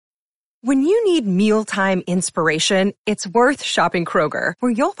When you need mealtime inspiration, it's worth shopping Kroger,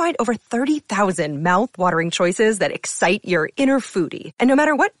 where you'll find over 30,000 mouth-watering choices that excite your inner foodie. And no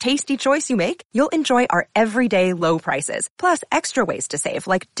matter what tasty choice you make, you'll enjoy our everyday low prices, plus extra ways to save,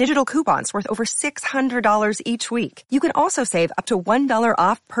 like digital coupons worth over $600 each week. You can also save up to $1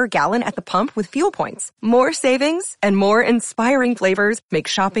 off per gallon at the pump with fuel points. More savings and more inspiring flavors make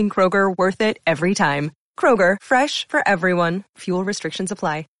shopping Kroger worth it every time. Kroger, fresh for everyone. Fuel restrictions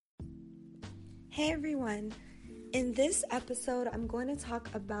apply. Hey everyone, in this episode I'm going to talk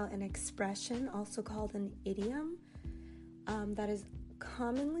about an expression, also called an idiom, that is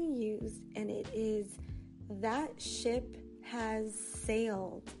commonly used, and it is "that ship has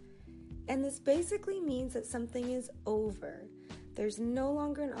sailed." And this basically means that something is over. There's no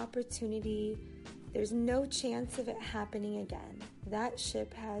longer an opportunity, there's no chance of it happening again. That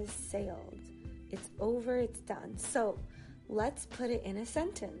ship has sailed. It's over, it's done. So let's put it in a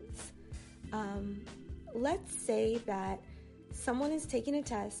sentence. Let's say that someone is taking a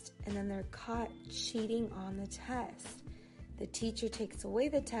test and then they're caught cheating on the test. The teacher takes away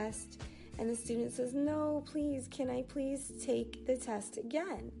the test and the student says, "No, please, can I please take the test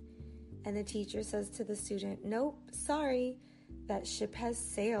again?" And the teacher says to the student, "Nope, sorry, that ship has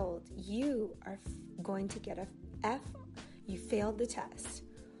sailed. You are going to get a F. You failed the test."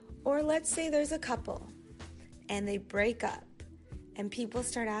 Or let's say there's a couple and they break up. And people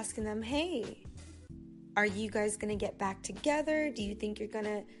start asking them, "Hey, are you guys going to get back together? Do you think you're going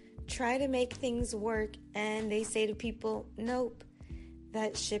to try to make things work?" And they say to people, "Nope,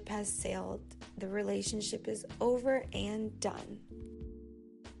 that ship has sailed. The relationship is over and done."